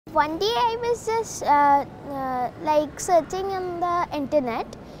One day I was just like searching on the internet,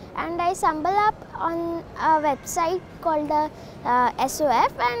 and I stumbled up on a website called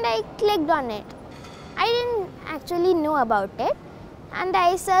SOF, and I clicked on it. I didn't actually know about it, and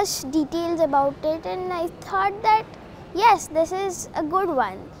I searched details about it, and I thought that yes, this is a good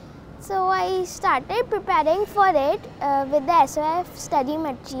one. So I started preparing for it with the SOF study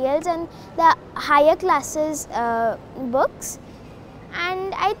materials and the higher classes books,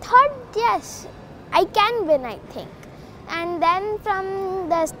 and I thought yes, I can win, I think. And then from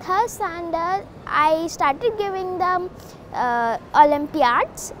the third standard I started giving them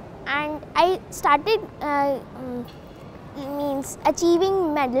Olympiads, and I started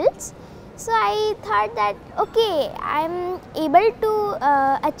achieving medals. So I thought that okay, I am able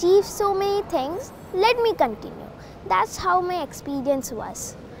to achieve so many things, let me continue. That's how my experience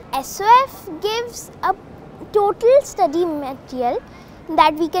was. SOF gives a total study material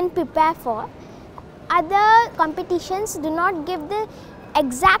that we can prepare for. Other competitions do not give the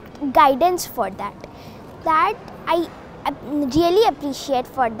exact guidance for that. That I really appreciate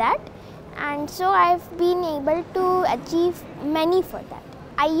for that, and so I've been able to achieve many for that.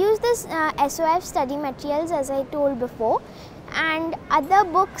 I use this SOF study materials, as I told before, and other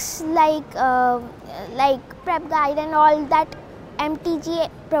books like prep guide and all that MTG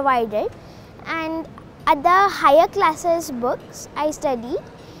provided, and other higher classes books I studied,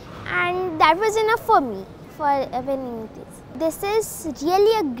 and that was enough for me for winning this. This is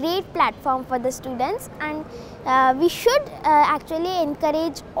really a great platform for the students, and we should actually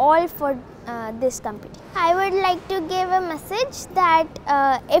encourage all for this competition. I would like to give a message that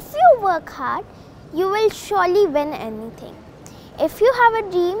if you work hard, you will surely win anything. If you have a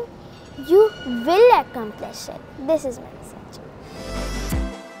dream, you will accomplish it. This is my message.